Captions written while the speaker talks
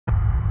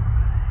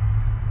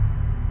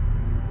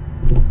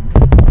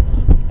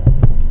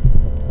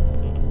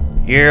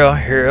Hero.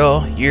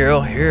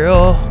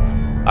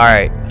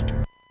 Alright.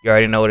 You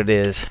already know what it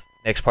is.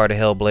 Next part of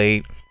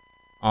Hellblade.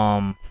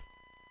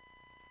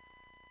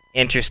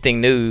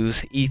 Interesting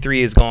news.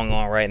 E3 is going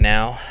on right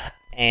now.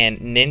 And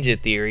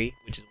Ninja Theory,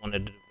 which is one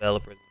of the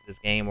developers of this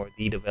game, or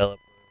the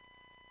developer,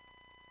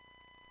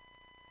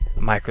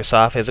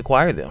 Microsoft has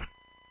acquired them.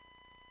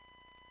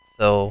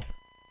 So,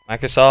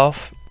 Microsoft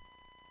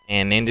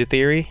and Ninja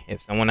Theory,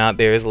 if someone out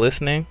there is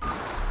listening,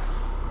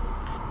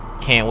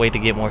 can't wait to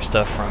get more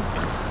stuff from you.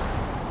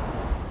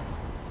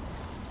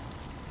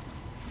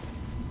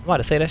 I'm about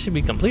to say that should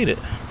be completed.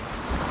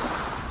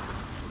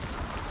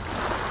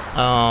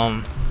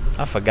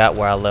 I forgot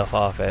where I left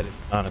off at it,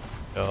 honestly,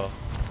 y'all.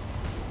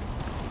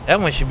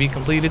 That one should be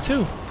completed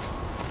too.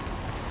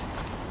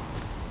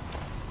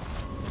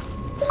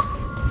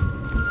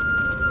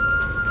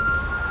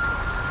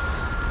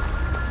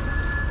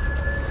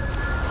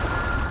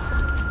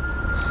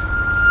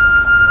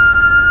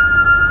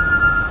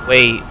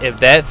 Wait, if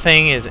that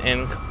thing is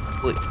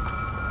incomplete,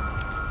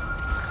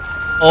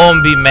 oh, I'm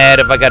gonna be mad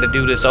if I gotta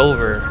do this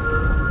over.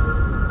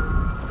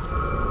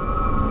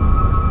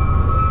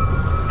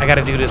 I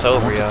gotta do this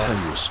over, y'all. I want to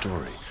tell you a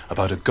story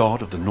about a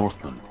god of the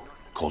Northmen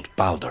called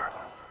Balder.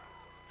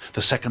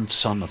 The second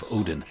son of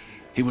Odin.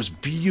 He was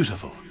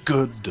beautiful,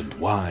 good, and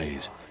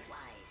wise.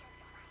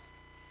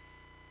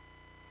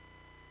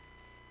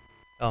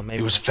 Oh, maybe.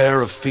 He was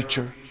fair of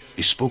feature.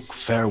 He spoke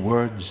fair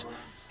words.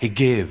 He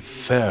gave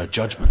fair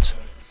judgments.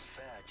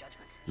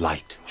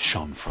 Light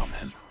shone from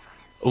him.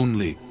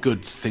 Only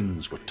good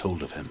things were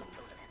told of him.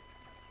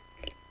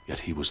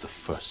 Yet he was the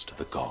first of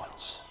the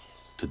gods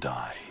to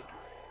die.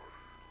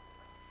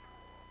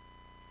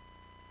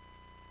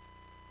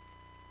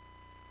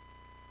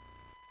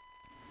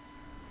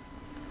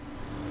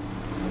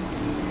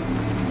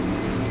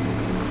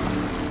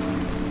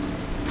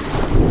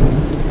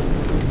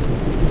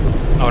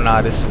 Oh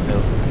nah, this is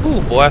new.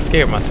 Ooh, boy, I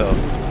scared myself.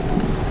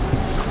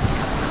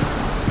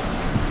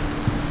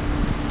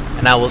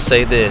 And I will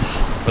say this,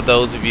 for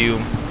those of you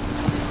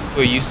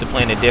who are used to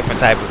playing a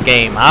different type of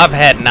game, I've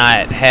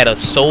not had a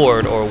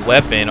sword or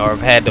weapon, or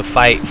have had to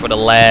fight for the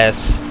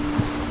last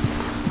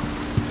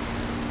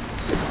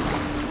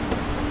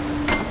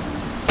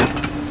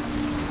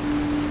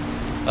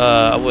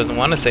I wouldn't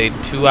want to say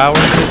 2 hours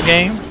in this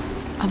game.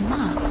 A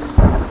mouse.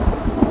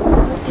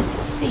 What does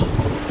it see?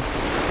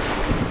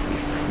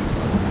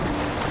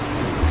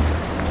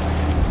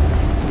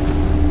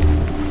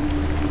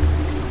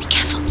 Be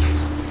careful.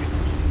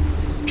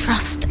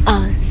 Trust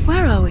us.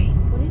 Where are we?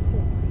 What is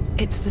this?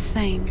 It's the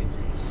same.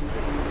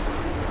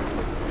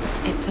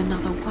 It's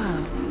another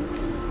world.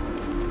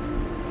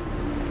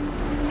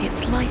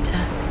 It's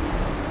lighter.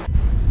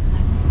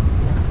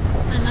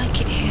 I like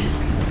it here.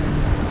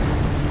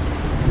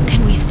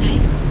 Can we stay? I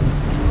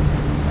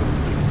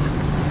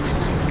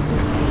like the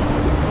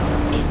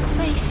way it's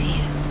safe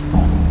here.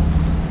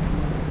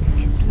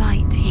 It's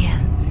light here.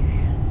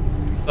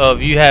 So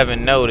if you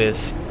haven't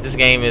noticed, this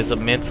game is a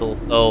mental.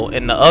 So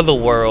in the other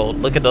world,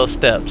 look at those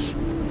steps.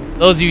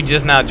 Those of you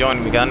just now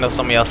joining me, I know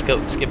some of y'all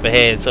skip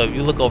ahead. So if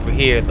you look over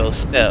here at those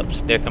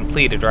steps, they're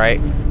completed,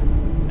 right?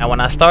 Now when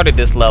I started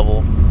this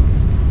level,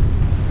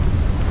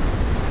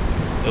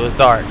 it was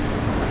dark.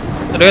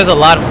 So there's a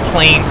lot of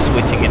plane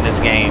switching in this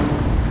game.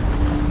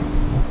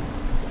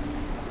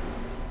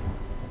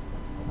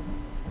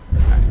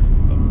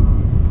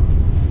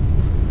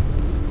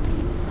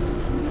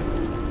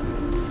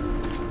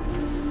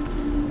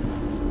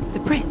 The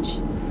bridge.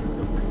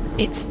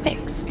 It's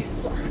fixed.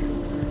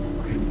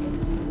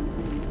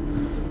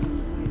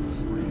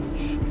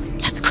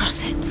 Let's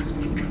cross it.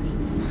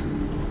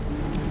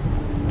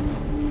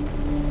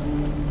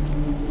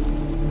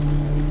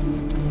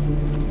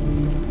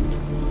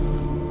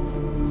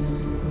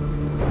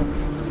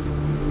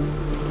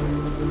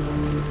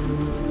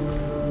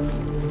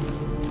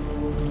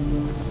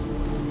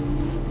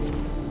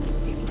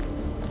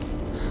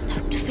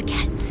 Don't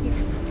forget.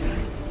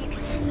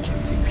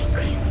 It's the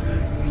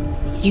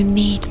secret. You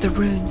need the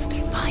runes to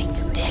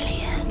fight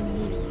Dillian.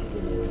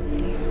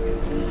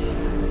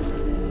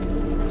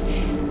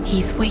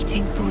 He's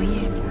waiting for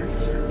you.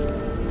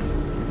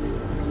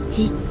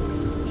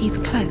 He's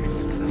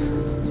close.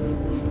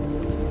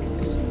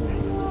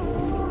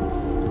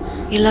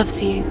 He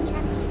loves you.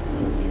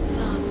 It's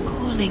love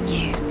calling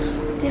you.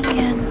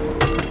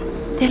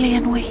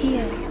 Dillian, we're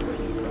here.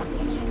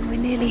 We're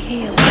nearly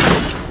here.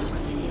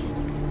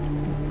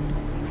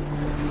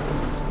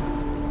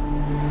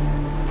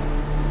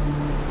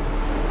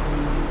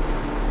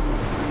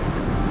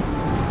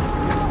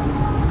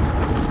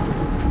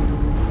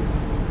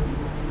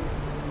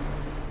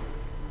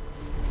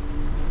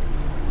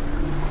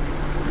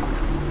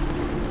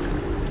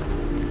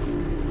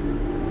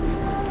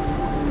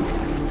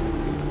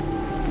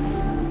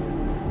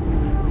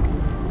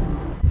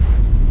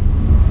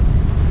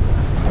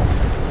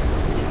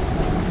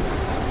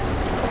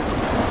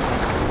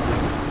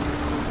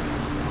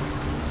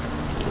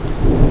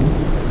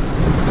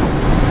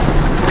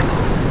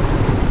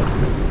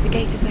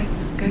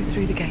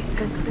 Through the gate.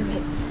 Go through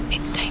it.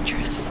 It's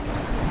dangerous.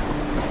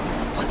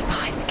 What's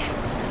behind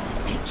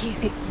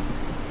you.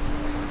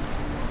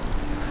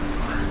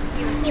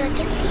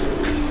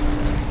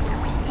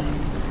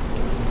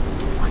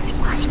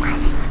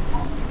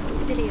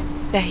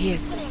 There he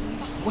is.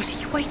 What are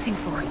you waiting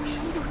for?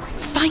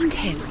 Find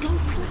him.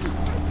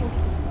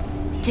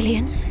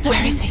 Dillian,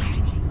 where is he?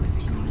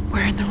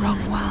 We're in the wrong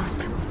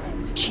world.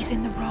 She's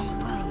in the wrong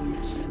world.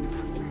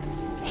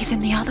 He's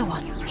in the other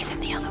one. He's in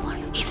the other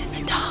one. He's in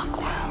the dark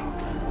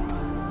world.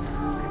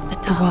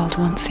 The world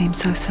once seemed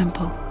so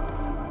simple.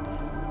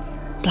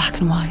 Black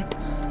and white.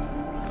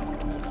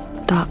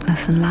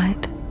 Darkness and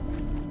light.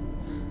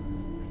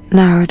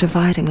 Narrow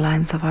dividing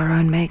lines of our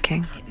own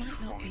making.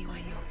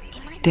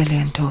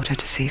 Dillian taught her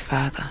to see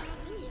further.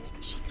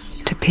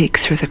 To peek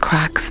through the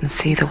cracks and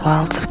see the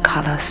worlds of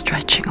colour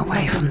stretching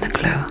away from the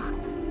gloom.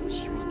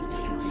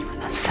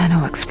 And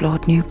Senua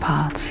explored new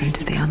paths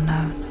into the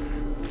unknowns.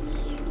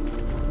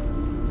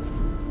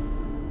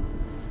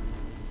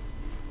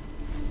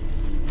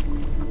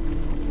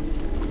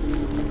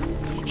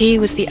 He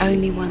was the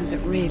only one that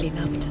really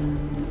loved her.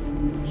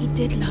 He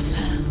did love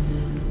her.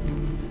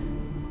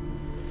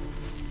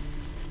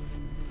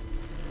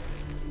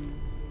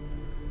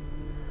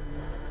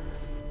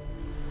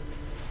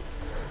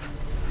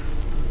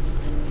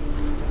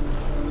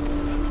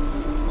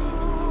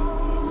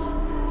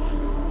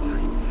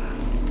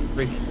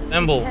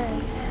 Symbol.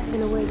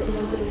 In a way that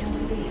nobody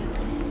else did.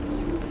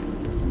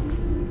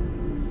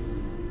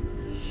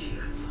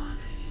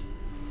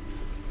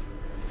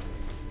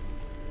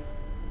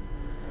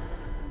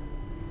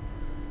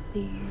 Do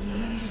you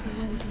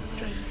remember the way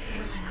he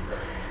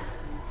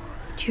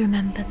felt? Do you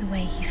remember the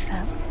way he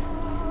felt?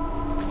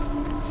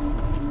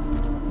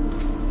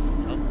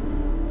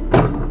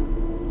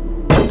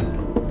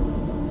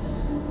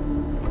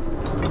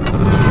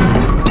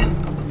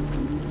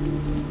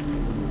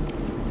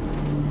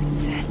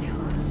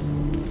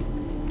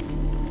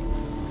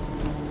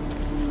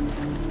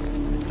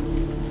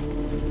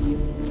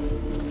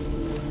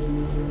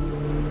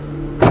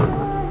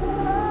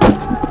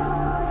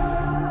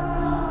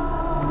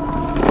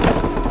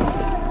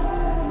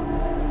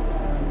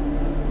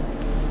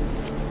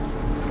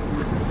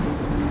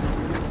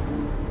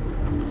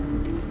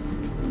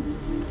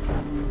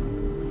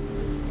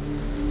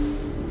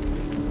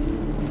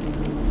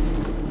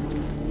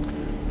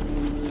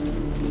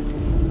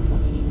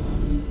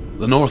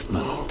 The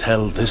Northmen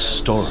tell this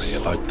story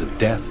about the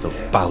death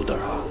of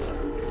Baldur.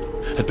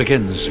 It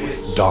begins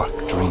with dark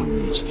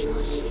dreams.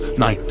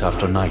 Night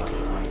after night,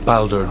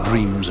 Baldur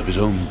dreams of his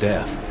own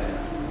death,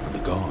 and the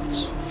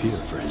gods fear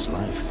for his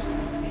life.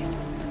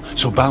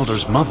 So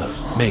Baldur's mother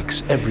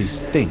makes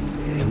everything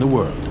in the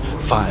world: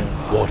 fire,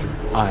 water,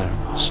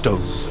 iron,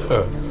 stone,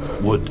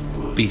 earth, wood,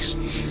 beasts,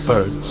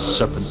 birds,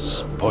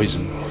 serpents,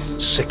 poison,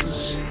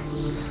 sickness,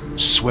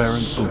 swear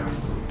an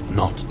oath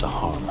not to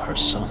harm her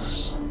son.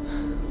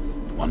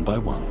 One by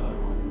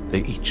one, they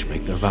each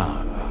make their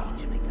vow.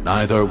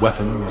 Neither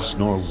weapons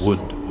nor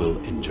wood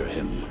will injure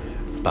him,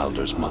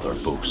 Baldur's mother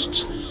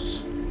boasts.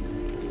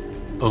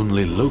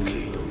 Only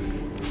Loki,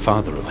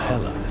 father of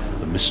Hela,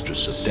 the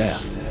mistress of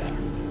death,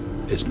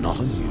 is not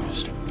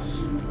amused.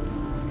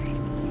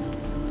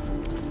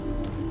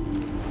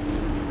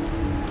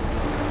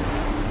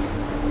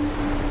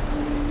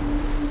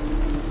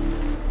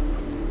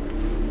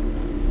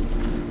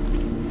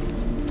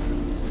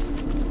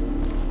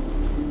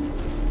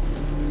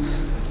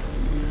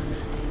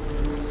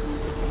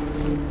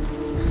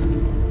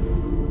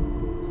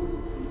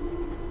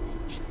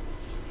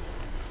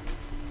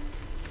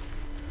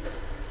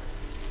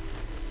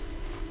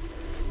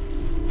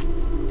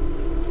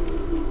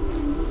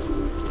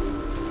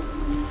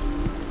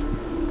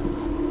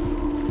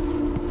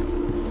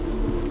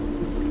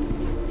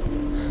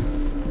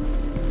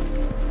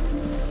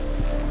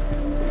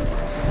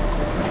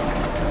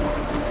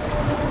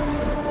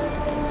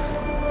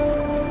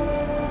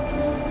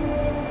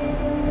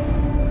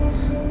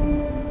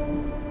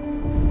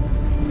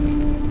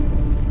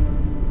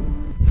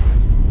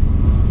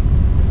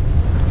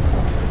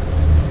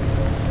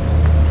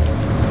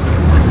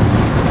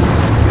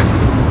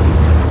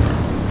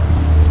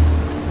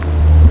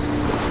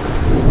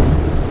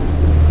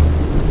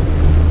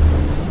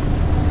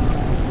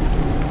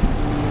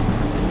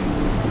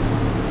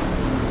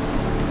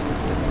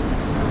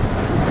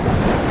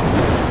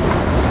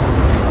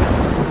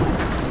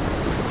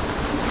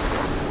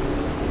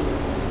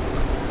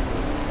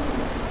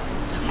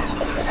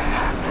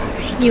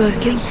 You were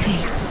guilty.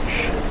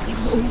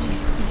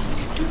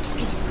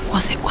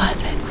 Was it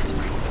worth it?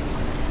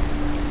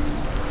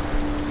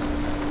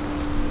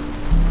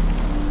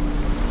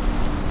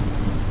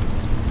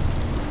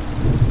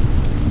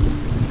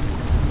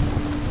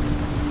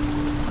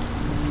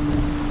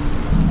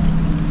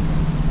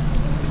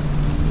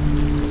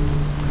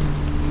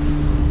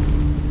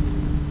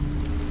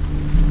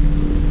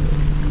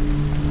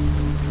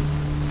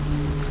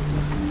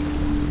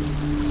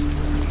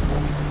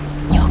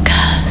 You're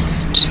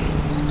cursed.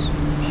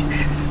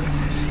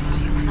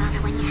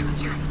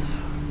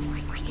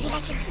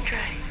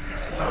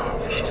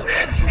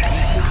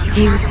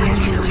 He was the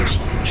only one she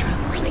could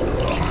trust.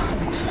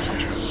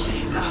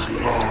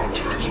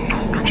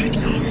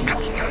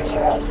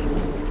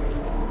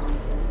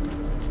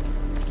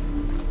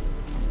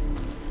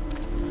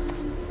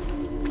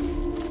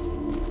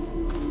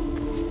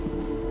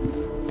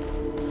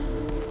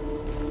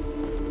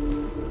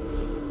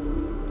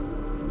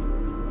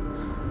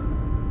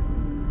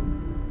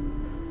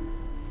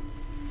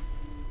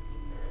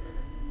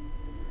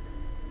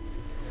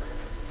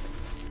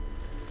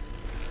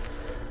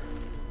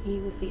 He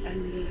was the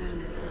only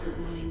one that didn't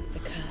mind the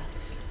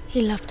curse.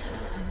 He loved her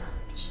so much.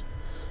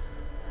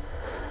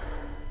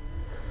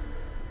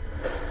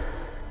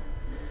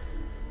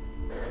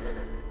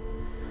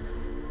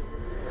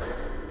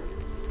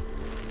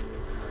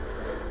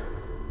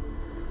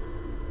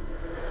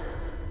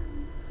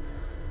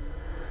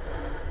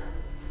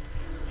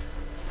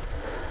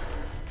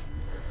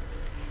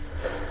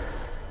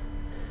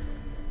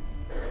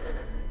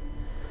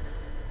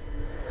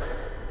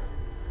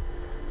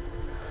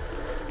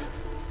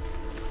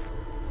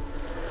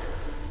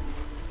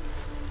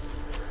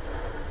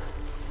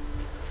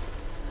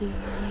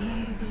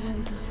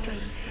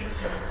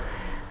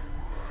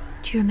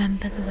 Do you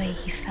remember the way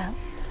he felt?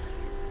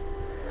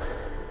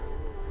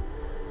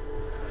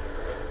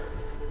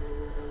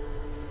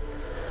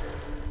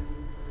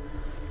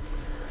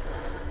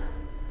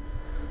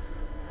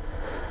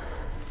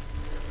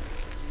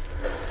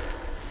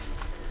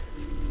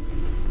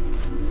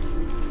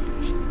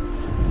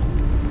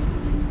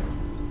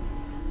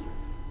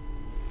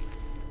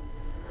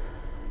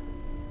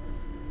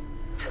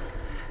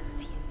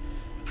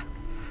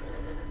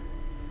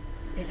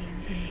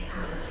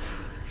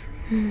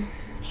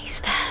 He's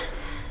there.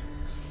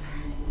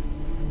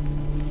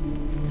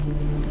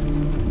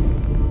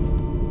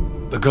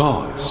 The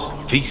gods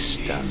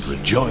feast and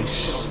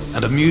rejoice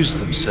and amuse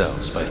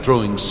themselves by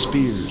throwing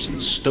spears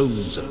and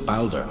stones at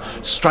Balder,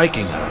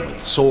 striking at him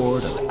with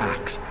sword and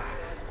axe.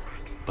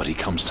 But he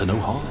comes to no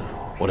harm,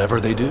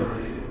 whatever they do.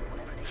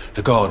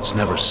 The gods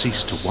never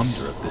cease to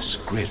wonder at this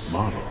great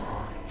marvel.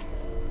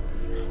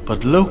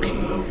 But Loki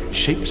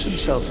shapes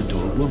himself into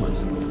a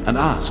woman and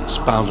asks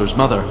Balder's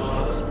mother,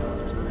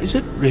 "Is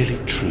it really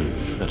true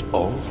that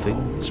all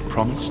things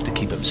promise to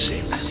keep him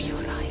safe?"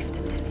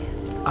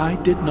 "I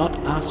did not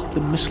ask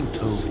the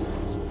mistletoe,"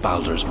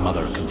 Balder's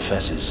mother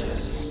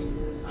confesses.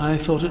 "I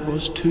thought it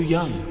was too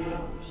young."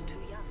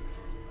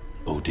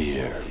 Oh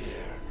dear.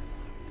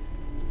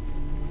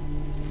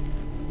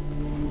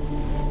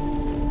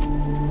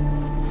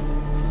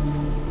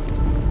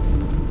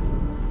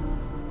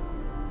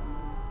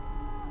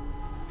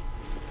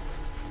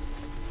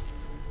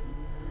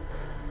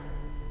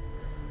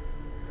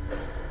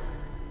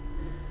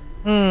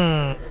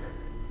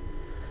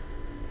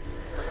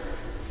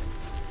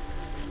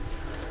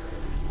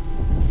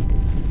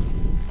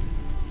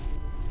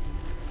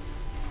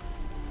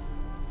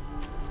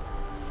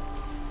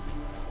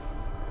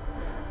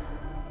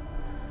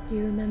 Do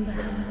you remember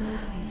how he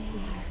made you?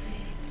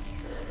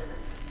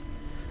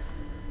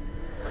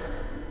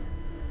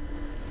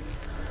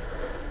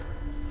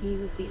 He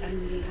was the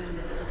only one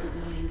that didn't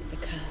mind the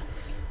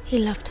curse. He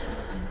loved her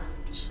so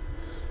much.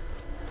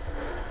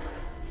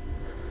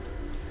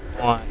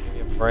 Come on, give me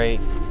a break.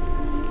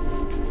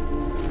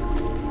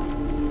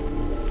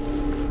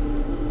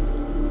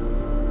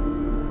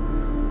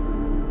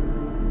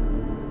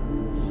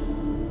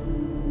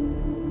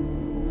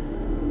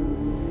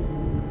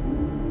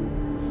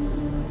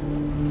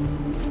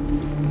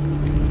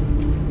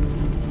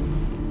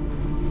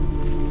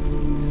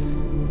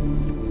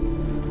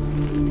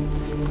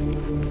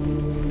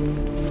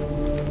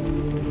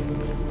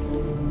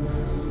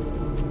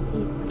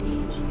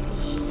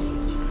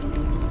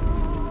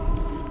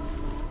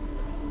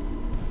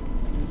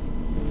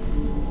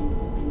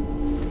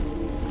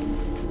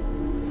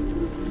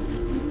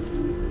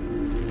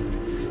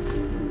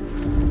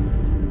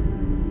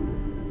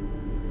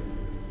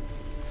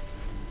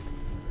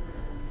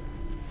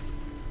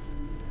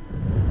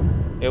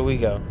 Here we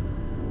go.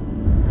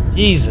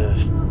 Jesus.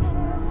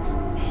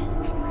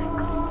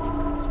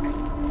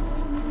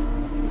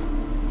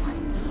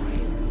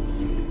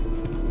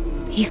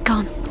 He's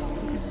gone.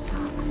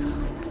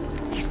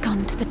 He's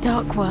gone to the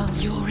dark world.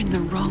 You're in the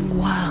wrong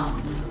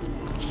world.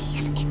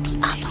 He's in the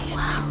other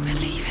world.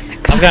 Believe in the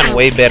I've gotten curse.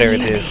 way better at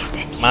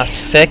this. My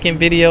second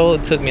video,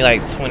 it took me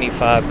like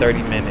 25,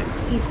 30 minutes.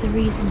 He's the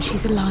reason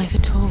she's alive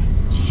at all.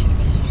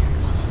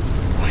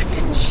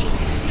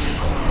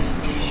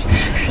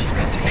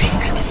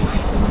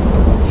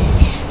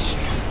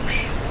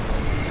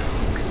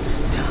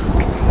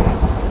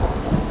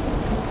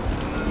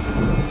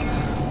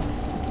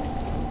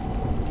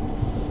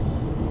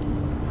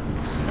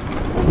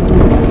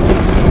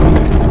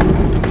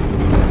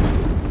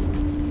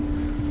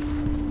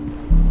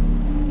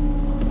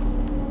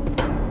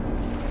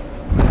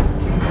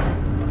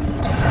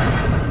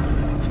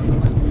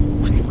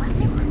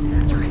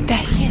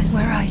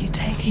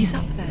 He's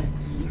up there.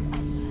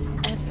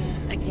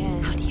 Ever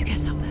again. How do you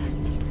get up there?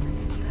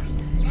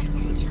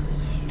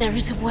 There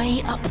is a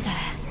way up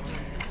there.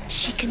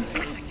 She can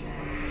do it.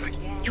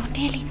 You're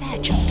nearly there.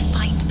 Just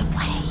find the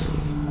way.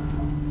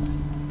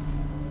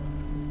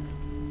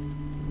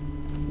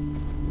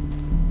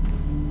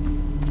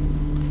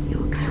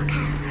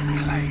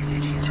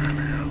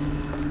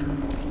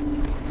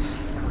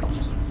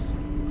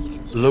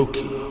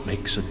 Loki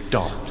makes a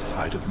dart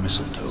out of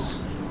mistletoe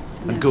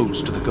and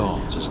goes to the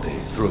gods as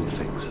they throw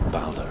things at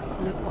Balder.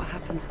 Look what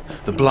happens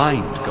to The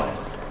blind god,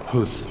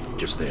 Hud,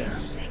 was there.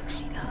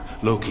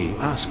 Loki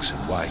asks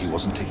him why he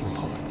wasn't taking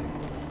part.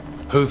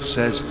 Hud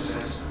says,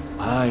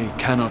 I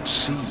cannot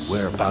see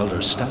where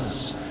Balder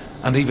stands,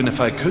 and even if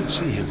I could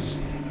see him,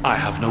 I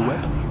have no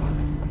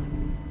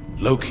weapon.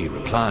 Loki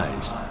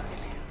replies,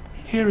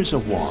 here is a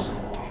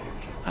wand.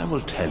 I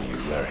will tell you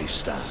where he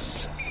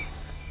stands.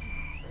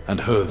 And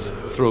Hud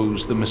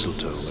throws the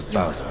mistletoe at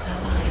Balder.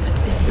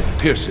 It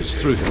pierces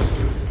through him,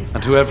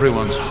 and to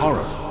everyone's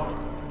horror,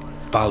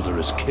 Balder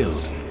is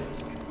killed.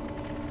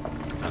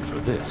 And for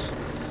this,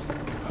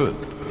 Hud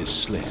is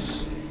slain.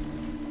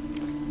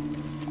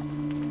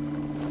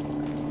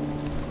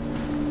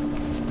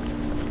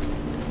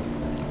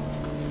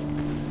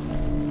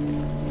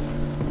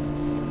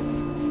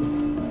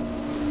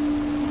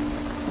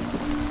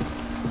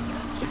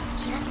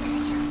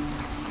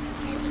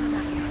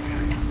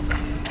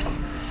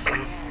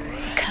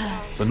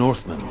 The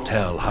Northmen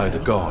tell how the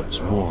gods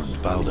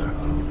mourned Balder.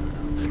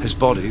 His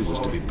body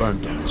was to be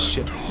burnt on his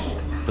ship,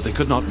 but they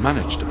could not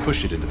manage to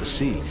push it into the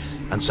sea,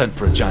 and sent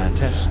for a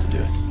giantess to do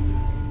it.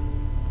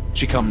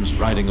 She comes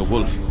riding a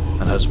wolf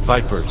and has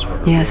vipers for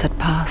her. Years had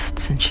passed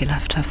since she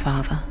left her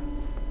father.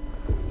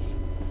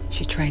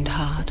 She trained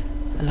hard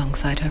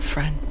alongside her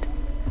friend,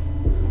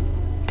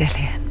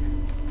 Dillian.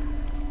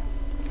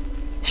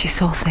 She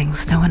saw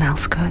things no one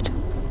else could.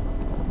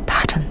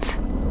 Patterns,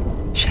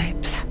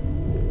 shapes,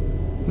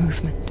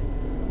 movement.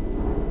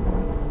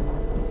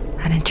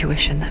 An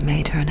intuition that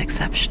made her an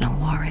exceptional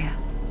warrior.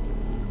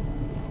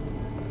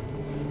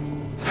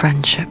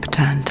 Friendship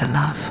turned to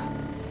love.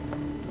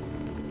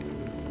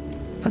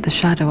 But the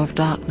shadow of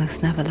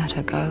darkness never let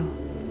her go,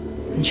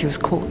 and she was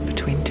caught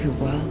between two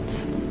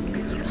worlds.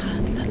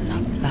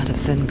 That of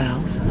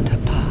Zinbel and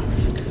her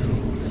past,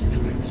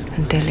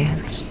 and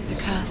Dillian, The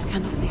curse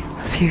cannot be.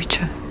 her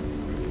future.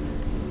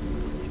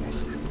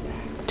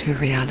 Two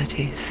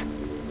realities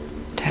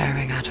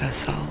tearing at her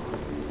soul.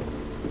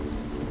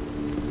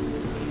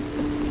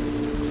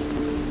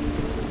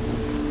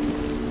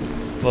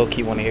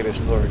 Loki, want to hear the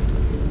story?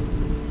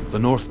 The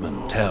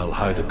Northmen tell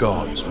how the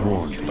gods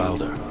mourned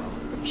Balder.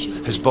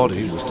 His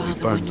body was to be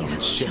burnt on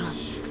his ship,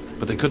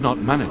 but they could not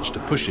manage to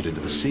push it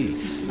into the sea,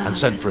 and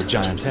sent for a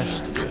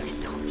giantess to do it.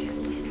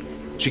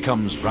 She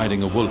comes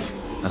riding a wolf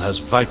and has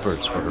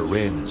vipers for her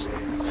reins.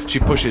 She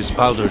pushes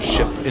Balder's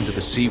ship into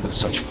the sea with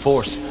such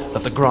force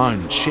that the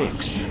ground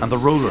shakes and the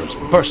rollers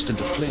burst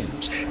into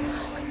flames.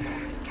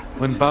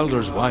 When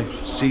Balder's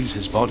wife sees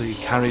his body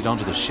carried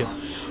onto the ship,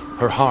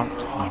 her heart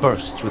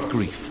bursts with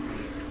grief,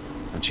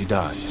 and she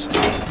dies.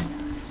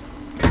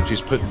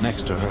 She's put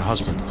next to her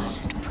husband.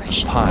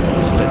 The pyre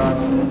is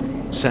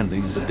lit,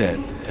 sending the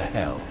dead to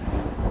hell.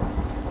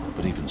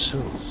 But even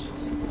so,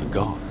 the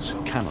gods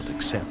cannot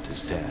accept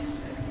his death.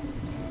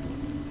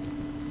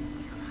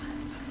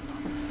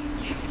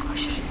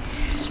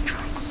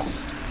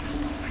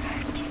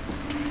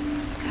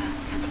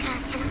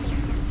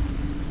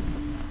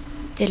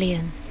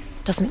 Dillian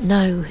doesn't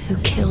know who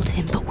killed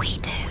him, but we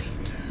do.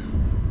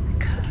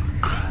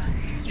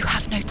 You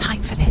have no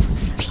time for this.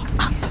 Speed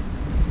up.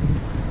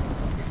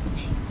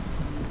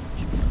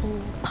 It's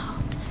all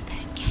part of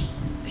their game.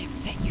 They've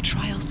set you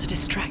trials to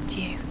distract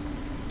you.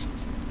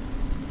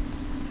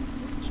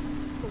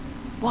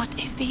 What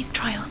if these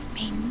trials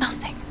mean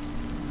nothing?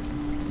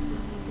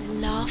 They're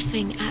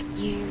laughing at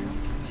you.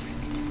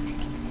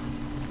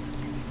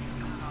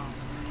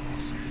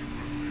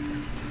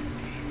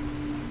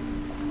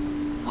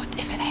 What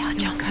if they are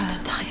just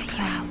to tire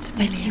you out, to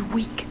make you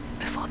weak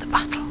before the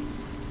battle?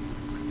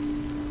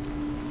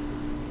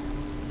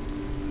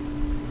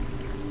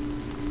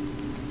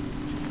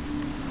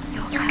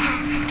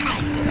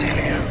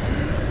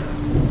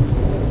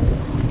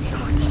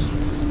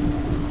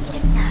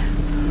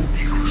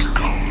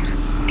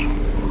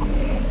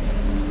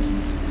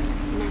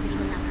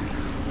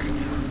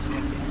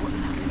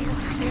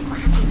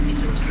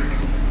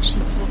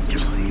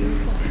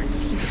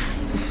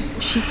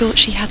 She thought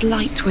she had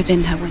light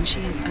within her when she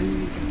has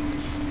only been.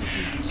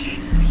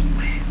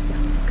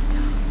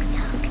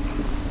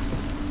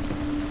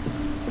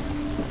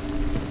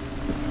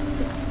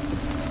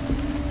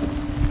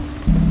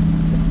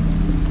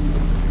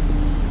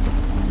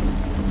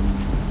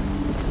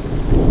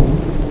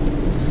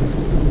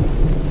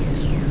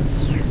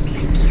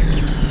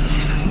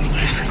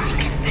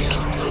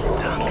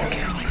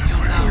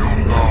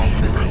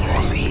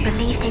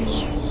 Believed in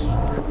you.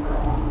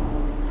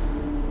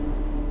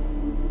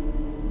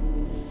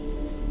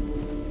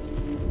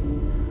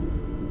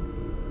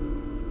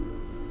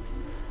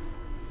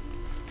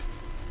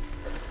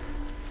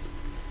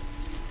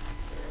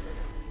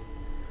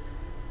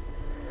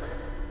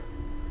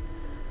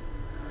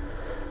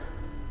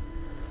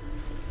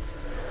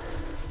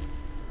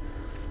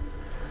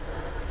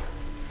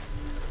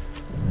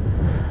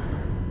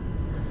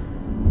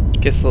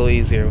 Gets a little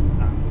easier.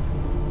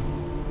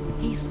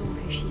 He saw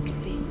who she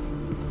could be.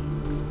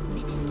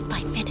 Minute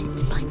by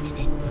minute by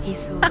minute. He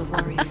saw the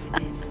warrior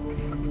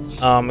within.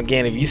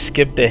 Again, if you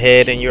skipped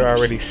ahead and you're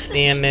already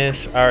seeing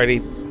this, I already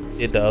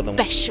did the other one.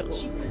 Special.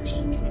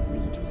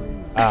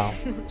 Wow.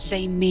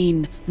 They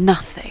mean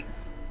nothing.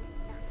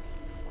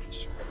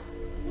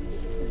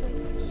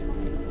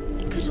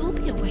 It could all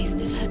be a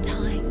waste of her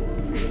time.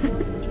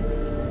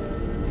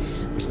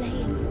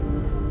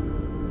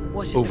 Playing.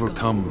 What if the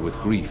Overcome with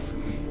grief,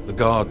 the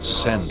gods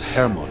send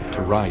Hermod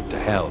to ride to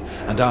Hell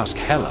and ask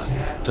Hela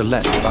to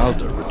let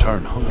Baldur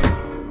return home.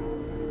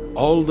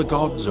 All the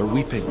gods are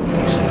weeping,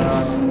 he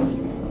says.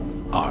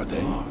 Are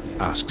they?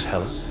 Asks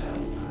Hela.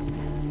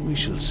 We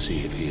shall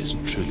see if he is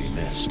truly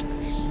missed.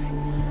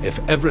 If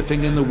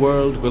everything in the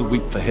world will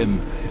weep for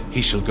him,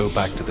 he shall go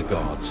back to the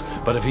gods.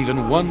 But if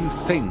even one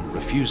thing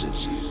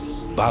refuses,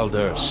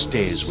 Baldur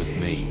stays with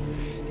me.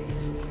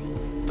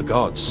 The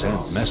gods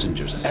sent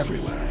messengers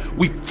everywhere.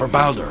 Weep for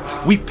Baldur,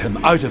 weep him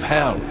out of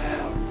Hell.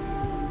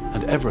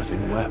 And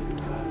everything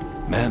wept.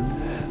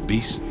 Men,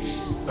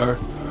 beasts,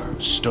 earth,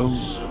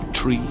 stone,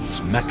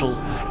 trees, metal,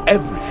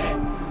 everything.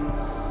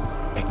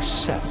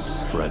 Except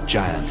for a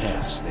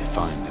giantess they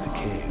find in a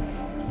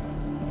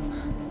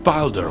cave.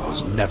 Baldur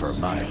was never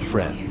my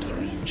friend,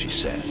 she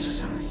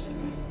says.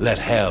 Let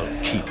Hell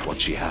keep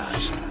what she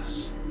has.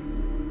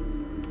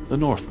 The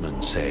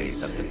Northmen say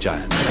that the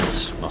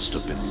giantess must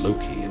have been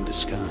Loki in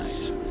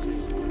disguise.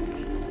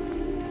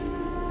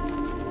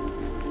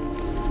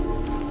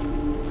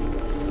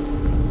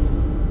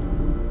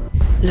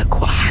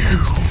 Look what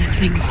happens to the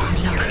things you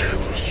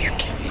love.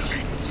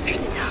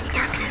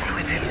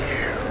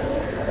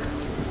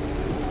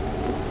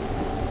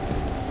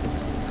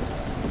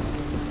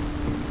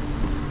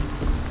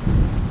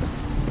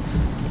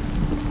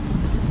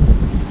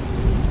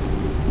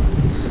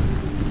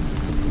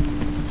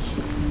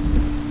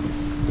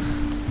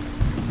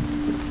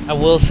 I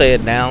will say a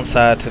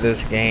downside to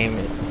this game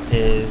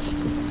is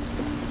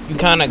you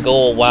kind of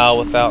go a while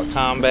without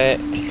combat.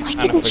 Why Kind of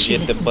didn't she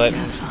forget the listen to button,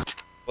 her father?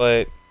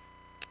 but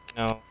you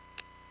know,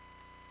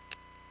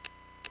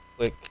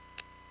 click.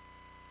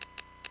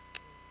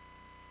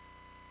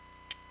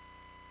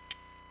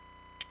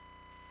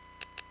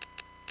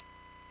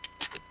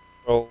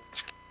 Scroll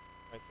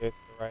right there to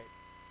the right.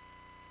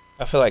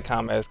 I feel like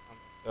combat is coming,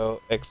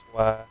 so X,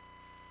 Y,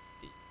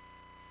 Z.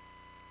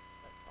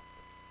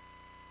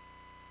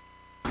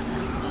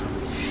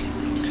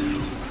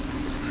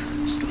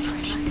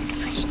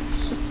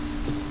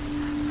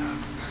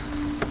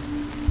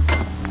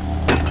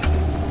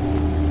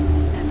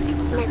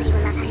 Nobody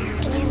will love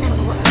her. Can you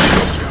remember what?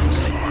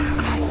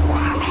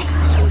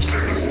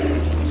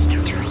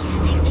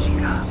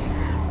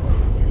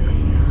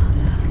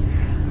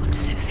 What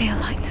does it feel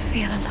like to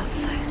feel a love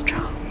so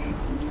strong?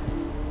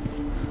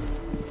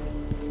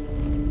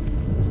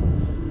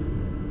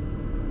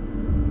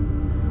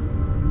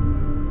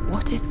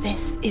 What if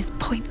this is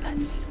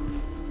pointless?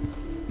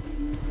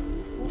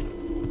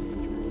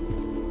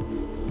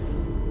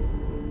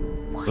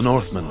 The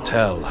Northmen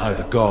tell how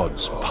the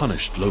gods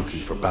punished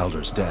Loki for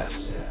Baldur's death.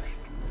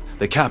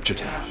 They captured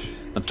him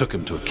and took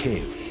him to a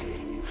cave.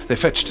 They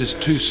fetched his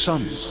 2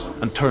 sons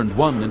and turned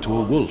one into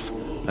a wolf,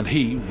 and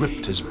he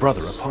ripped his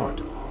brother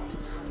apart.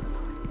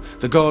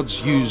 The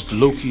gods used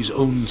Loki's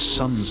own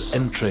son's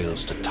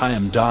entrails to tie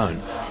him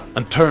down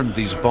and turned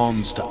these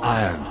bonds to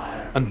iron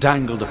and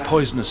dangled a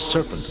poisonous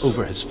serpent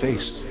over his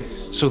face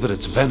so that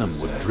its venom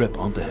would drip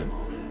onto him.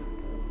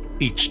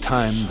 Each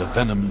time the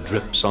venom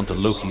drips onto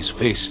Loki's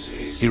face,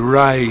 he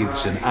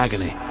writhes in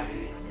agony.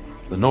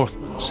 The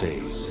Northmen say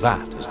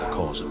that is the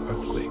cause of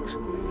earthquakes.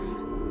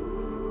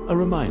 A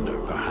reminder,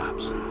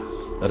 perhaps,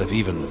 that if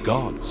even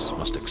gods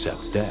must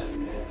accept death,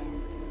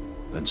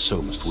 then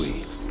so must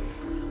we.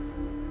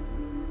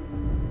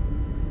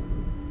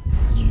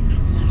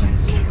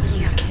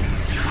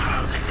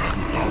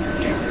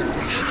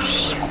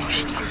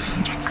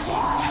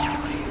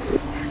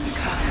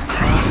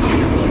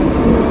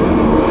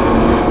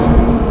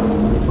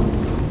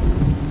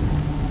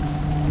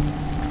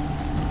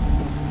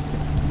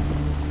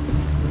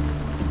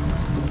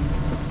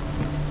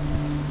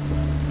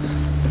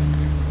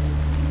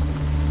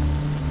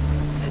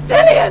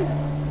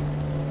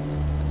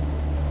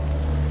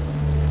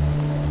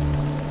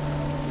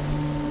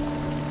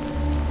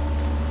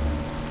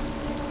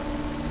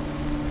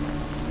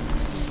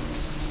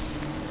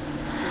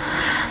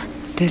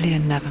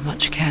 Dillion never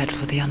much cared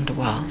for the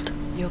underworld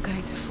You're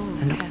going to fall.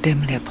 and looked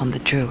dimly upon the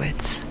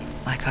druids,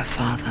 like her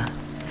father,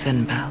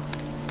 Zinbel.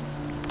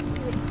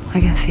 I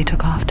guess he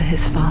took after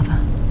his father,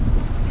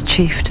 a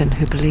chieftain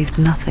who believed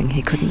nothing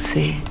he couldn't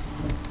see,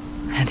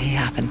 and he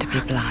happened to be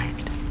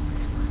blind.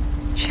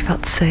 She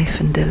felt safe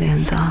in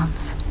Dillion's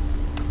arms,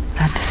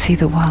 learned to see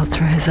the world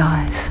through his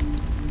eyes.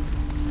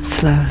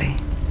 Slowly,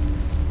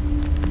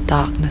 the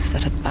darkness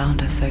that had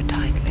bound her so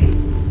tightly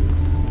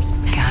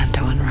began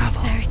to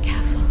unravel. Very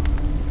careful.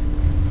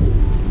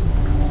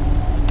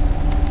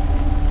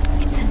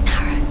 It's a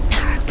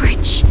narrow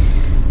bridge,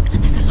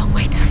 and there's a long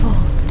way to fall.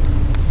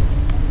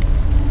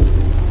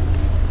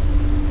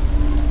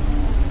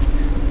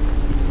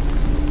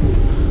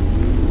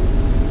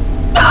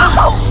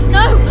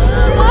 No!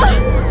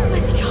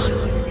 Where's he gone?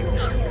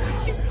 How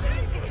could you?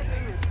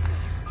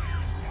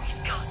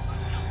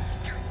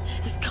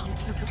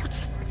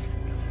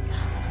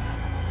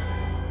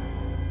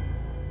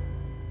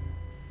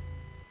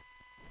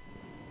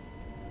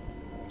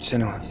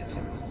 Senua.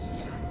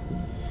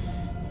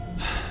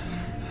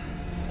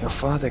 Your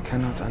father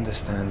cannot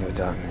understand your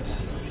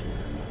darkness.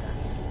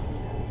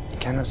 He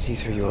cannot see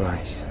through your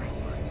eyes.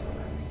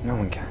 No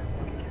one can.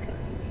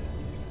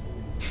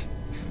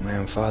 My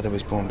own father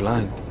was born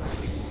blind.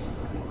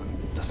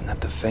 Doesn't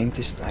have the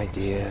faintest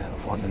idea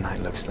of what the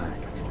night looks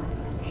like.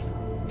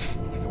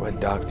 The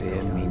word dark to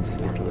him means as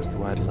little as the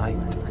word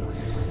light.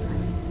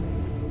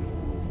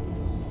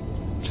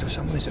 So if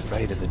someone is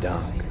afraid of the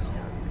dark,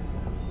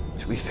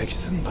 should we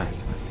fix them by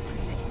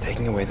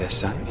taking away their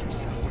sight?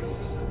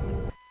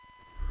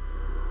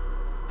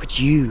 Would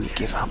you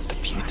give up the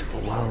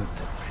beautiful world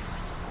that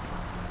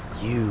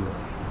you,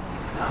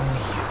 and only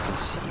you, can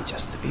see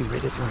just to be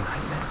rid of your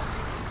nightmares?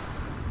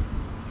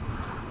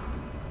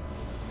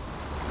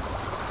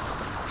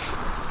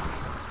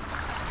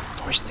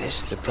 Or is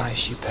this the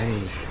price you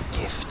pay for the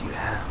gift you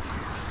have?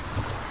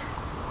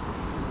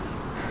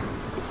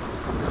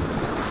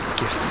 A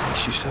gift that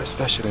makes you so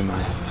special in my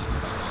eyes.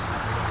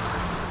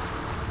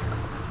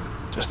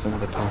 Just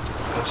another part of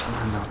the person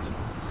I love.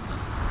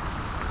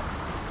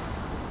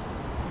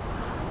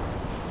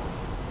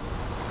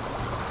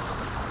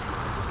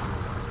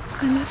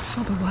 I lived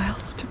for the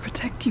wilds to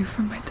protect you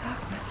from my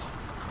darkness.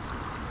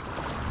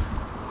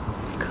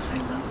 Because I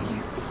love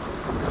you.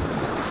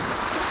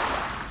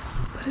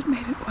 But it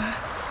made it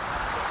worse.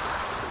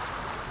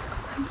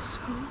 I'm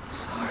so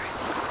sorry.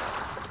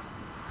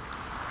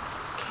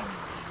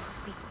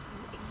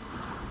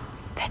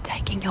 They're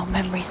taking your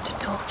memories to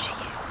torture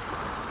you.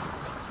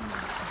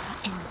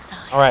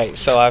 Alright,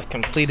 so I've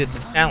completed the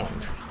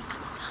challenge.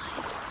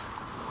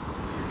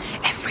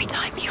 Every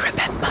time you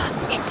remember,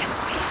 it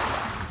disappears.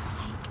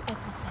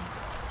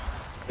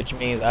 Which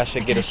means I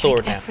should They're get a gonna sword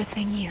take now.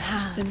 everything you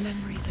have. The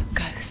memories are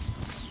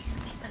ghosts.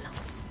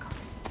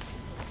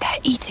 They're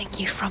eating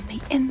you from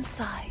the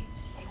inside.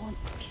 They want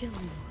to kill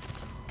you.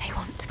 They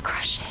want to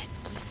crush it.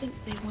 I think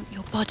they want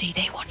Your body,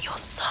 they want your They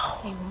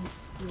soul. want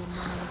your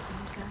mind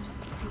and gun.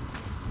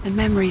 The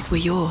memories were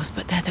yours,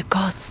 but they're the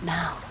gods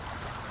now.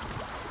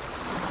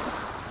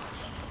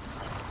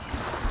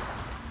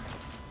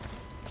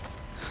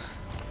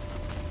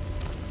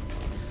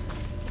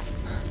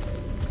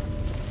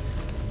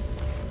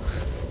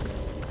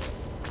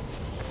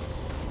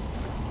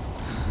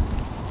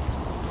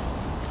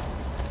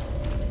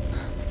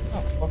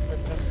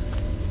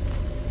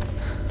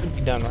 Should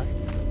be done, right?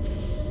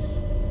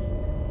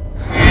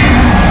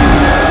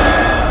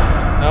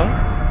 No?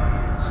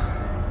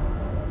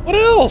 What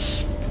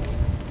else?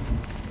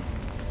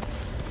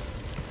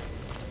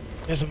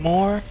 There's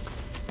more?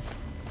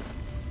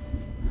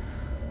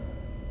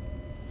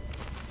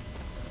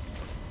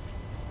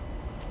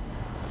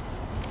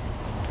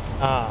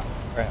 Ah,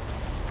 crap.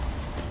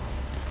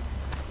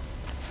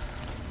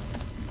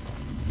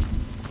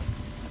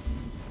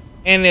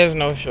 And there's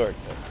no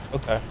shortcut.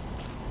 Okay.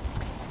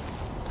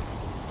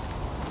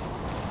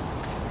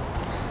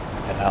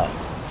 Get out.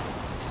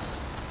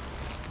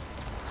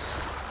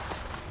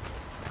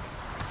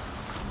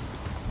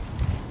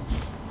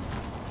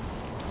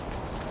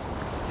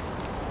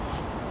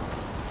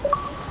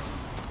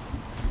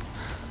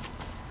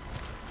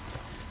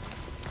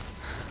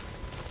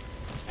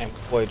 And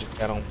boy just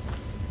got on.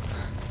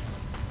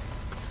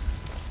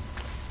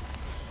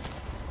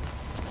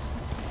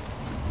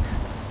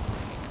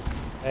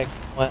 Heck,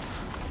 what?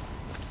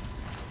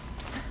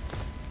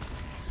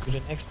 Do the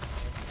next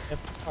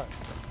part.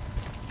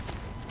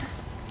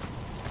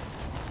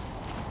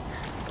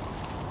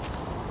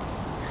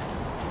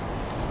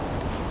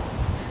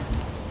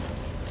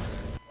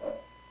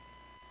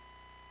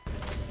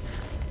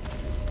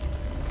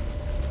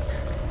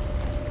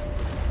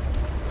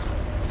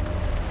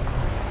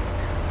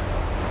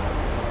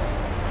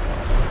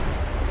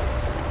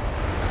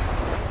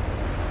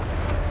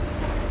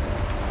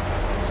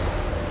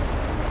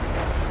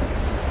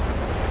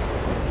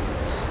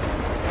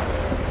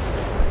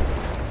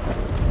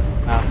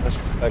 Let's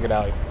check it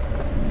out.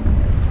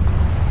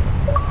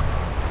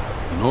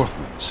 The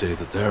Northmen say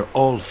that their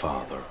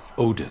Allfather,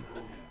 Odin,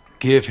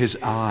 gave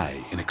his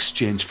eye in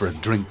exchange for a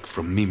drink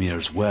from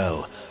Mimir's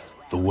well,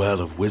 the Well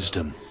of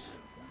Wisdom.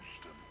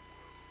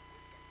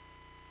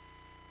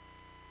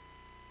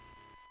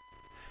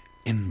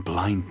 In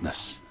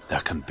blindness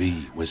there can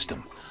be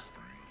wisdom.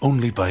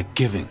 Only by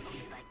giving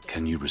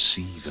can you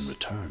receive in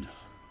return.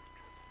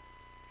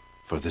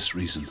 For this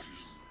reason,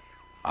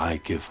 I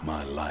give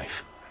my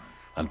life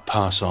and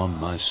pass on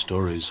my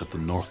stories of the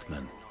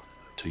Northmen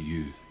to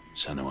you,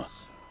 Senua.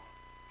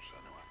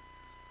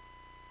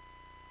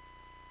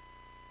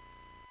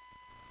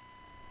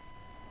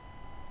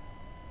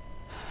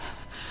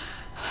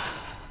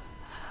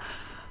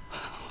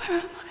 Where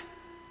am I?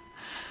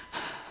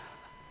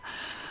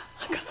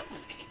 I can't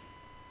see.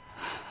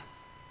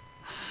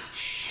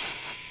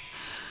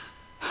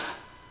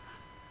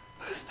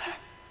 Who's there?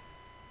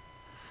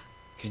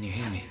 Can you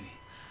hear me?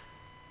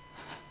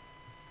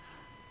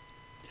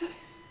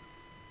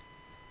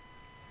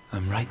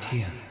 I'm right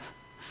here.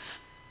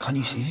 Can't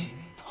you see me?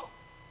 No.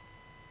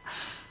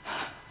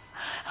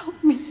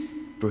 Help me.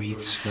 Breathe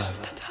slow. It's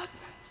the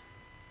darkness.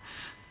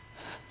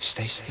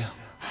 stay still.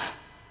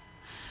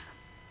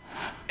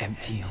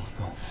 Empty your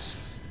thoughts.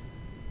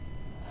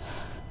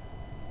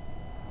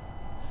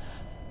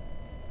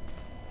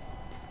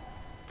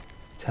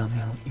 Tell me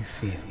what you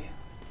feel.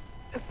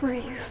 A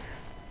breeze.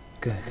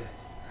 Good.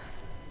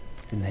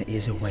 Then there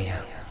is a way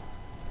out.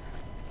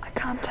 I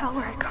can't tell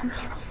where it comes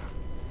from.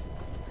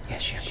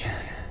 Yes, you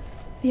can.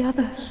 The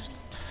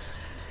others.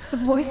 The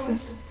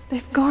voices.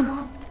 They've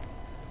gone.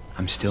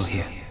 I'm still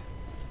here.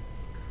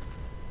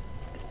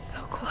 It's so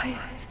quiet.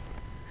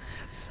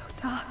 So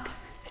dark.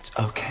 It's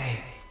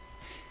okay.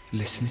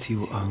 Listen to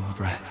your own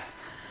breath.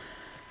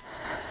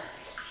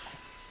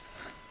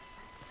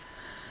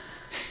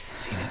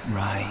 Feel it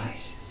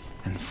rise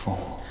and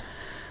fall.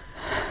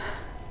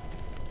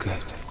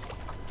 Good.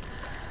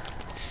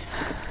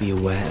 Be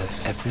aware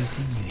of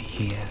everything you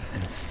hear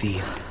and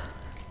feel.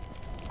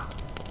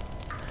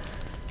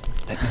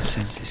 Let your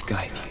senses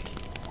guide you.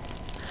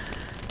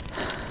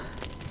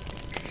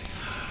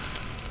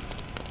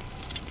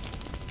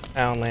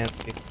 Sound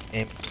landscape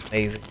game is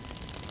amazing.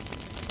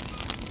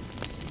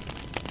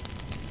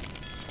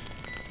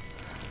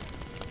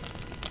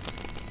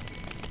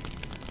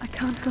 I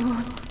can't go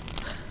on.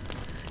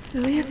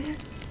 Do you?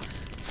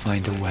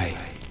 Find a way.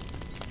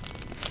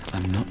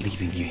 I'm not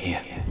leaving you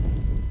here.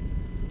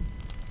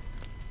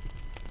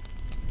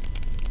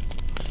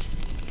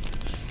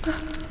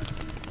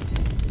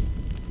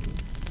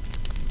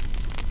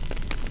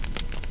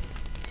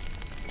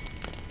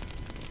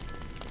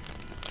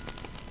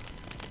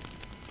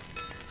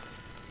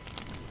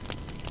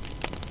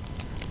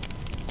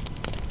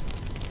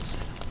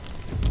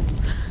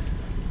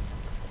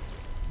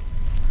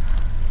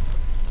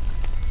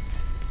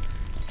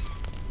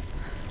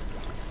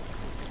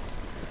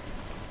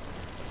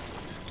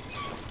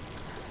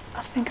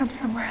 I think I'm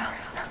somewhere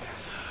else now.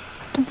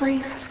 The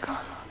breeze is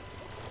gone.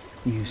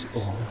 Use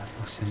all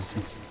your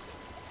senses.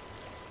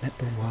 Let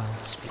the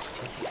world speak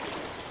to you.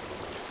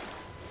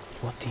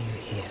 What do you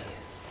hear?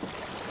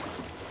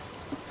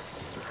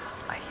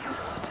 I hear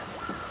water.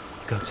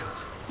 Go to it.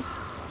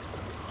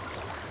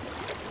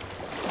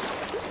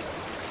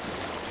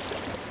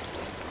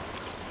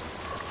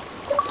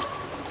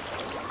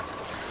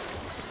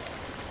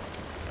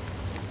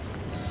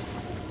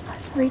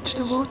 I've reached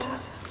the water.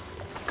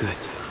 Good.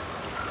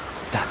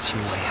 That's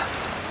your way out.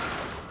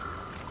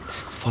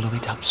 Follow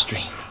it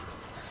upstream.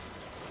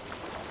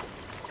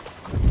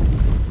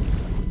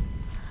 I'm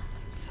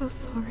so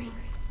sorry.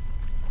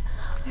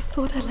 I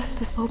thought I left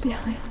this all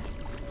behind.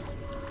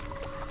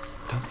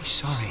 Don't be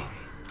sorry.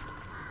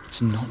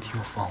 It's not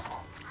your fault.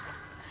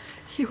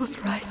 He was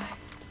right.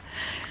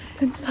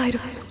 It's inside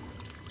of him.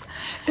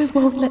 It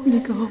won't let me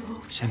go.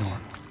 Senua.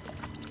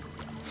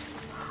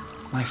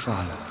 My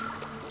father.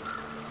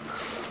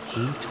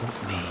 He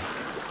taught me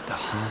the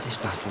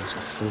hardest battles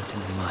are fought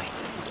in the mind,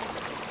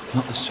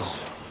 not the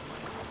sword.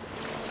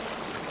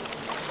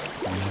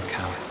 I'm no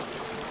coward.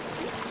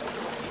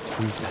 He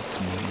proved that to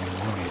me in the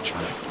warrior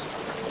trials.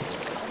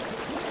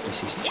 This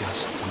is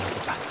just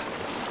another battle.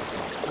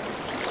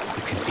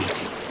 You can beat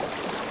it.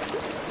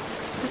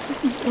 This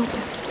isn't your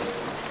bit.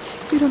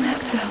 You don't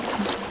have to help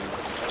me.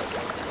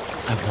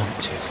 I want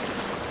to.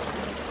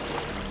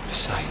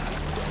 Besides,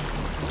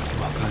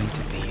 you are going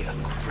to be a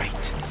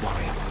great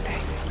warrior one day.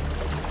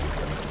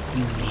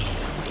 You need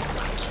to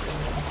like you.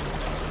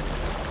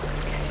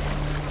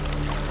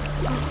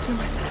 I'll do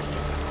my best.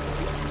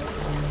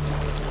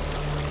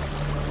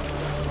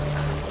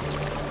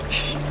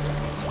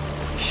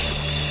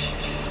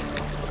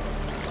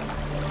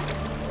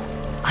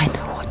 I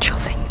know what you're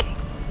thinking.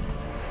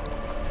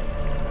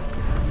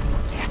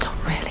 He's not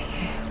really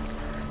here.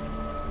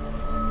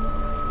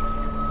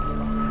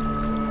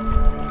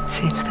 It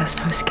seems there's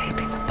no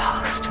escaping the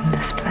past in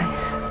this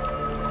place.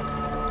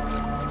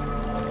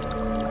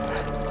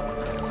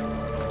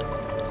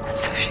 And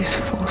so she's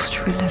forced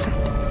to relive it.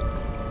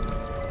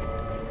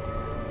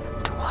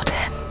 To what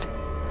end?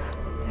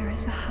 There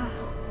is a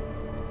house.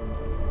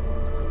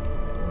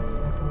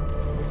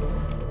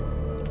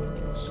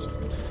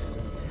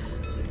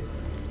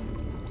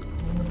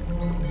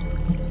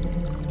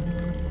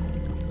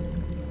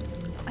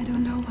 I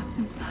don't know what's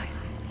inside.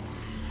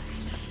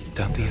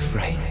 Don't be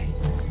afraid.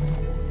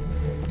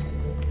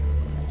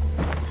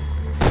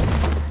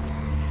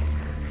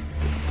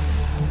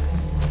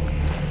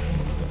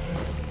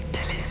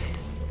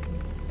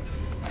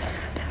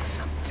 There's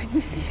something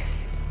here.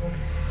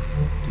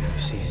 Do you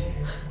see it?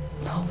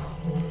 No.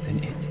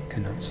 Then it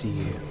cannot see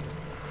you.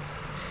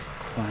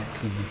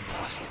 Quietly move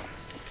past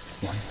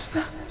it, one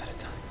step at a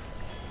time.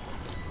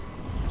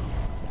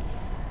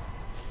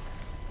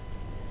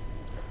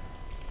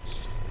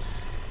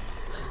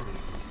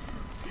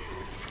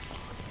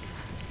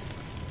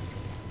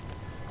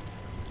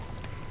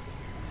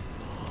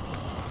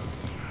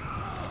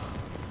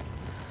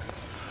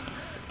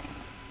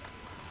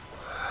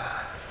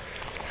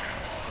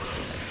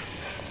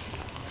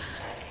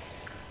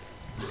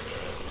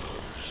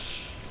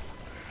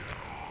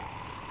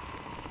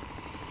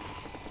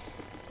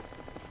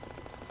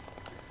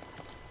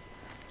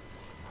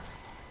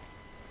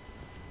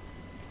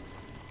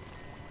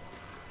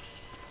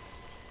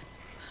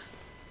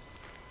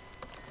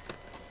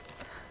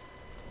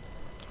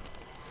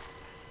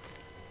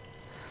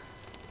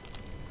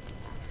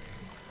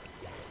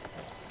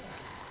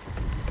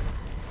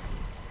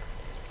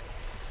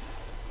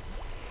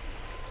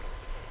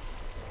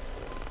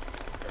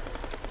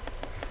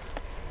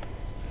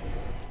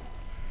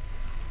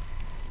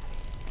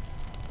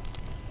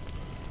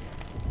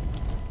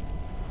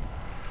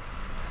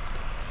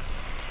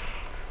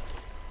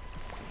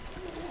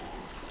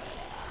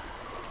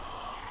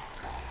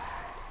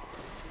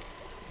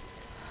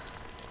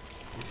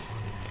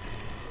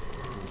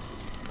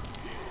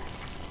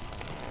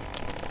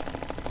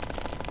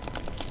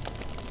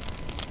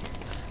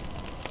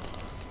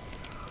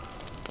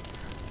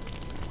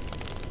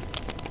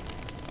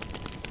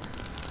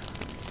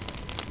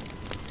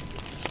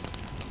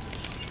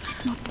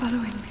 It's not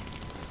following me.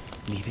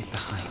 Leave it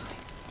behind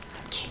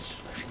and keep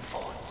moving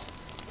forwards.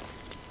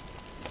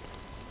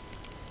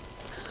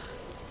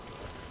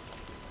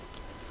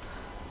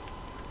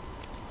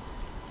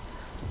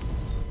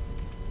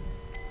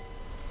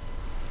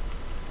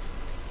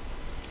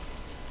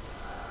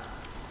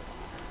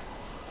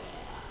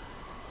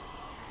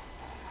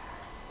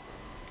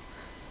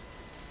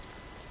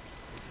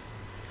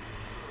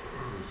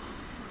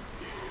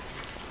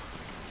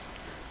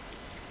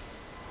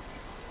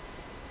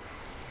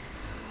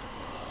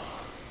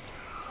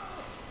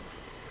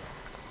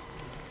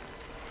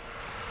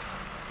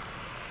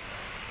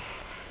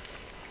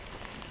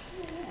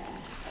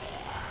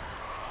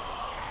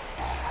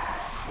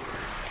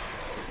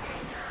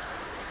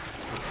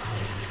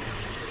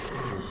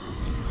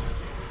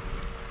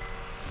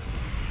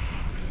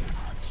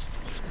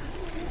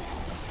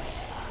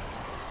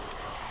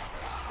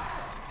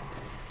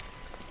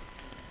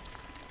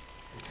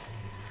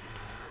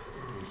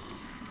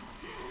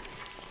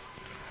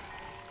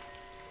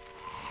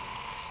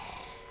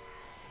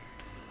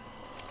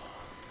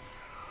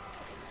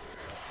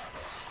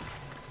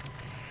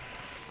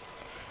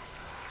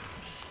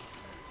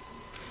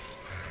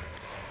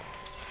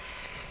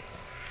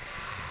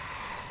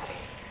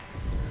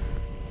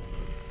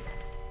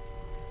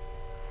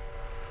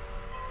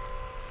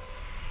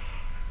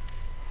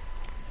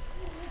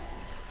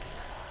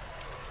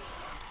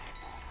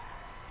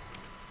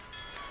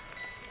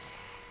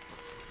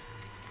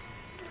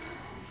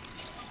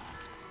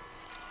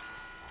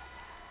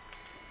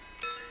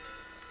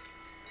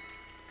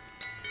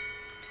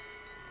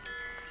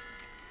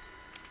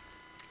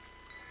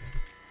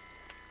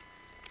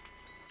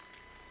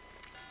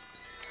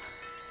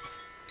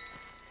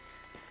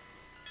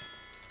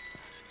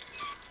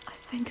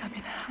 I think I'm in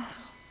a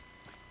house.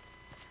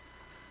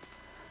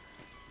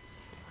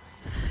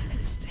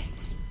 It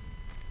stinks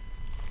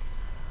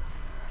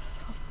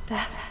of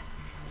death.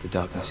 The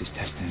darkness is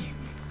testing you.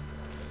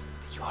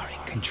 You are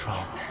in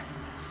control.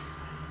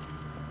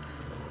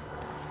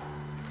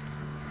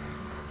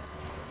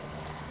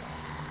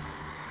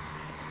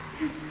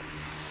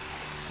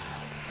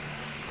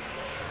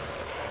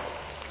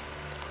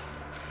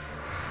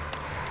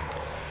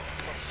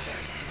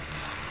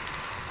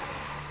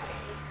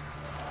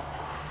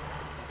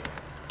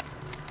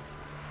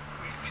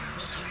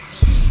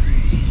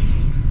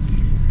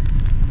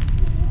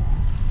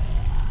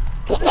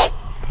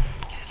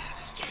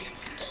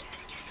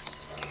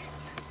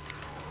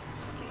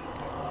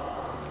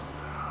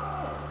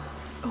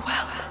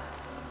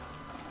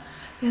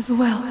 There's a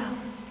well.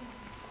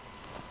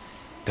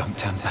 Don't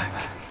turn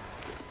back.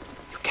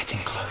 You're getting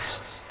close.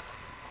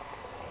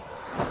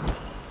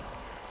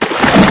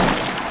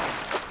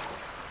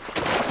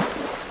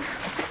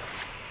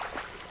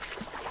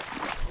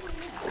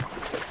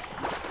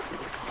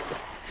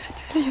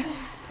 Delia.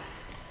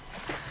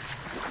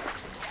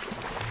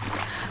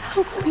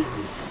 Help me.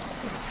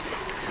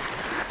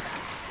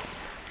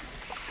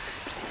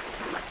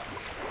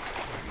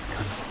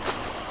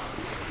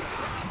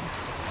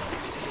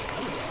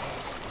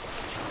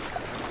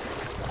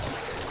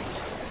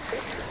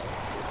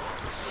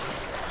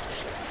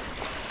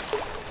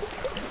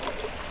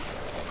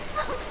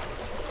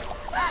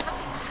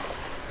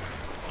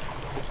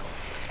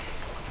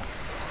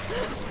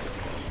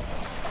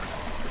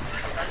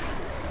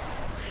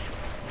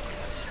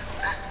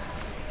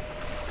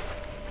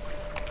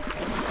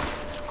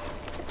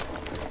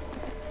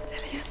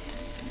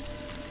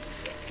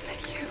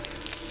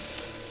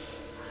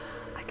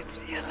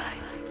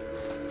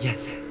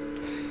 Yes,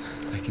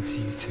 I can see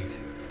you too.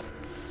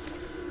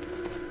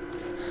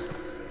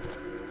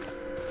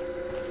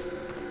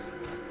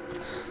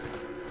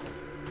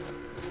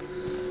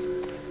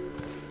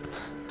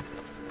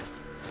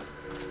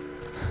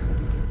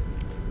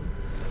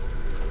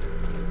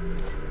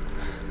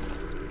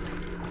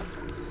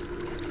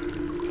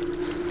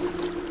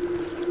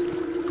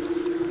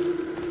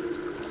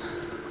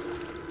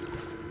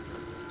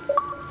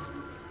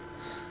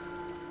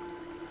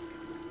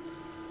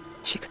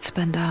 She could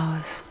spend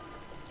hours,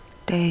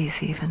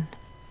 days even,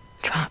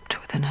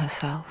 trapped within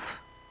herself,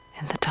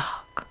 in the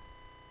dark.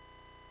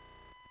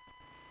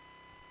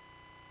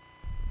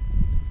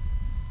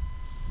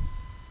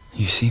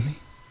 You see me?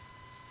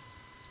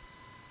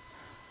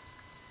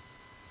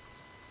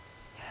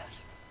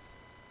 Yes.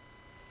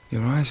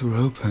 Your eyes were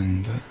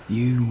open, but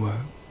you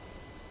were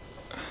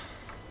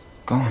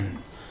gone.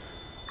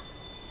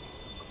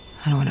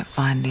 And when it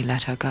finally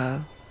let her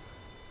go,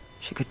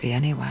 she could be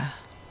anywhere,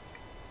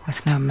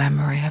 with no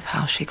memory of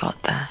how she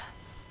got there.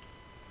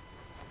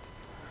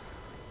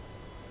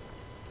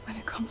 When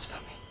it comes for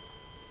me,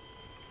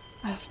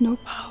 I have no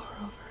power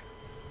over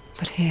it.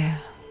 But here,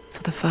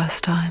 for the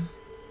first time,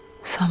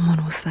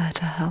 someone was there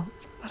to help.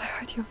 But I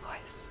heard your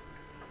voice.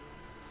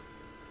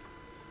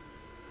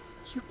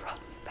 You brought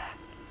me back.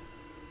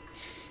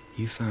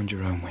 You found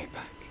your own way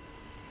back.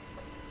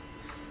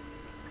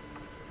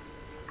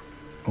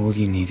 All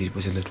you needed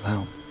was a little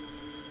help.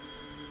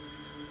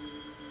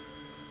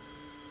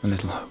 A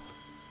little hope.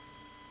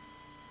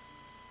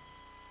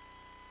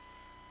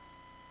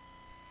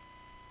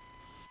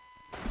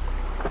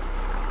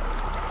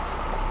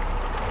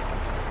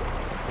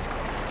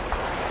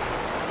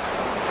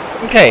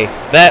 Okay,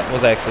 that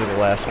was actually the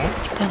last one.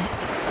 You've done it.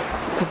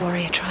 The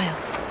warrior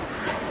trials.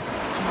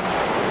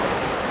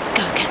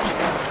 Go get the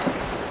sword.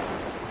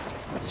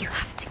 You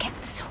have to get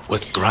the sword.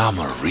 With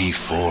grammar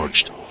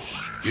reforged,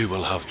 you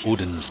will have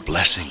Odin's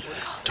blessing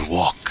to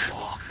walk,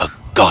 a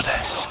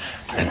goddess,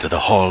 into the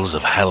halls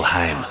of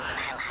Helheim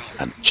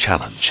and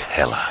challenge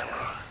Hela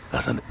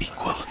as an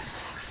equal.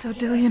 So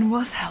Dillion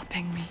was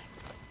helping me.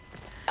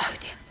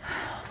 Odin's.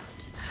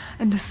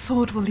 And the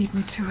sword will lead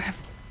me to him.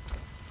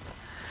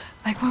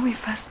 Like when we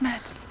first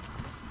met.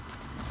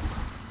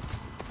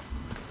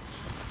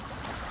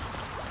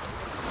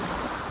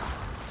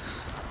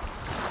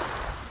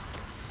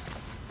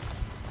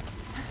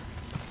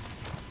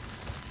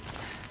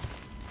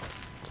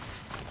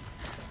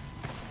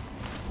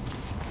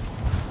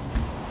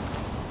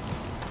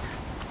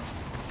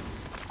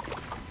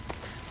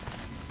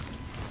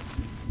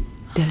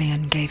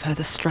 Dillion gave her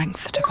the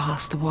strength to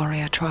pass the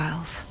warrior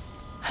trials,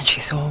 and she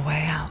saw a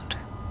way out.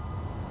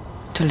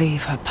 To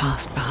leave her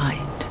past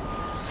behind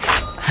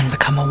and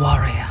become a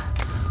warrior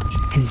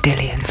in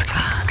Dillion's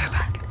clan. Go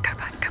back, go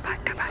back, go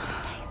back, go back.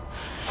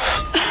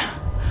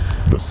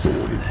 The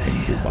sword is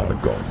tainted by the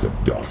gods of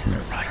darkness. This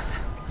isn't right.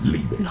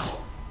 Leave it. No.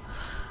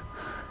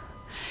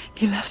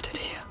 He left it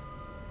here.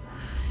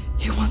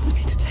 He wants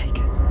me to take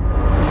it.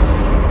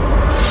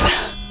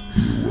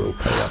 You will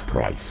pay a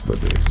price for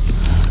this.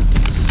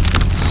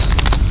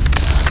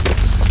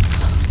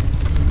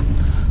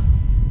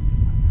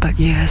 But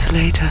years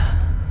later,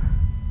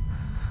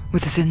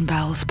 with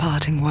Zinbel's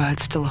parting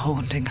words still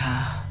haunting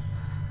her,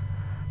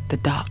 the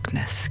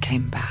darkness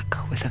came back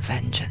with a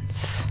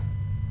vengeance.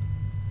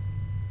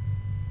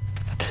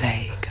 A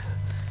plague.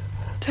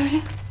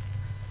 Dillion?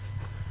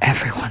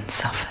 Everyone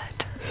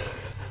suffered.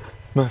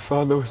 My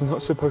father was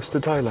not supposed to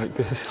die like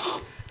this.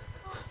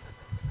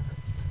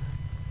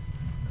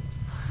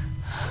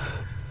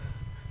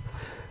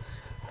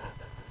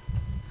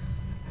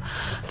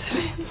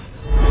 Dillion.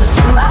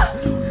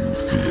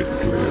 See it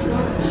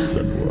clearly,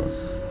 Senua.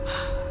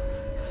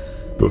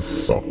 The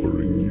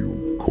suffering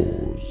you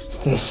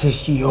caused. This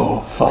is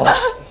your fault.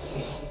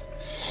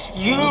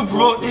 You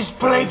brought this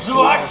plague to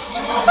us.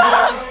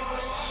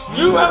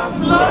 You have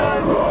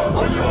blood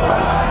on your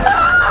hands.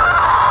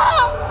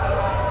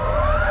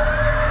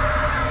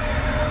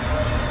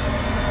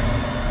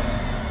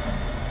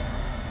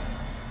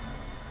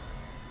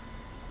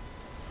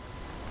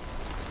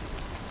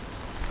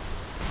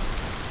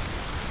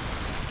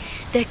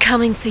 They're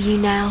coming for you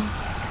now.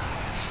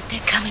 They're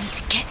coming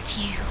to get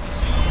you.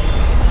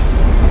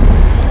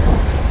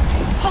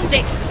 Hold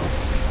it!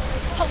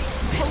 Hold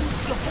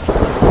your place.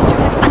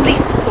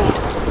 Unleash the sword.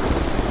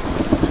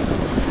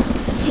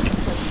 She can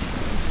please.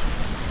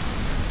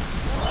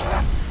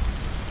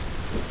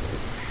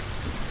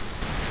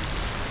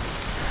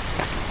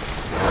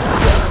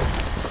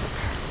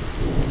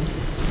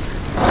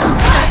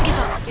 Don't give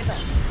up. Give up.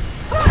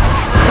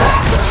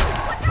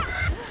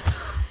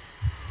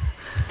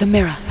 The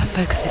mirror, her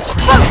focus is great.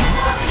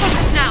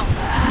 Focus now.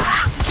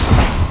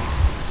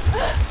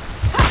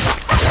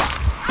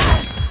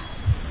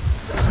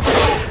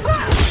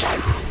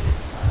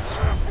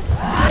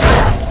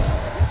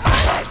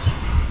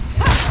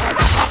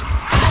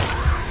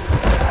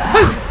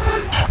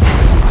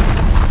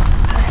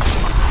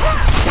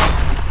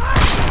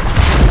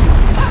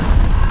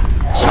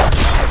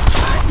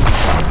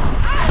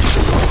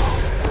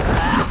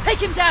 Take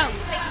him down.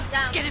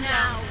 Get him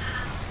down.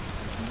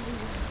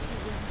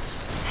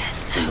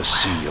 In the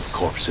sea of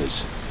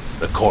corpses,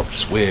 the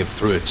corpse waved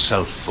through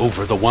itself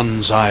over the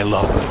ones I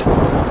loved.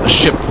 The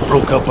ship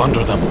broke up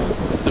under them.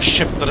 The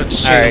ship that had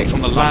sailed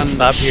from the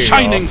land of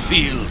shining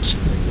fields.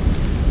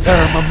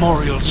 Their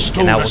memorial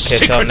stone And I will is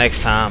catch y'all sacred.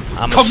 next time.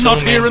 Come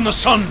not here in the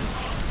sun.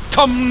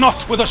 Come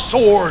not with a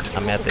sword.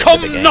 I'm at the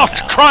end of the Come game not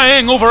now.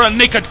 crying over a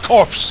naked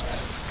corpse.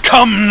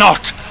 Come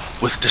not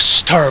with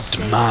disturbed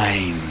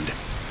mind.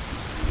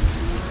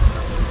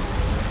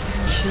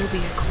 She'll be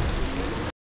a corpse.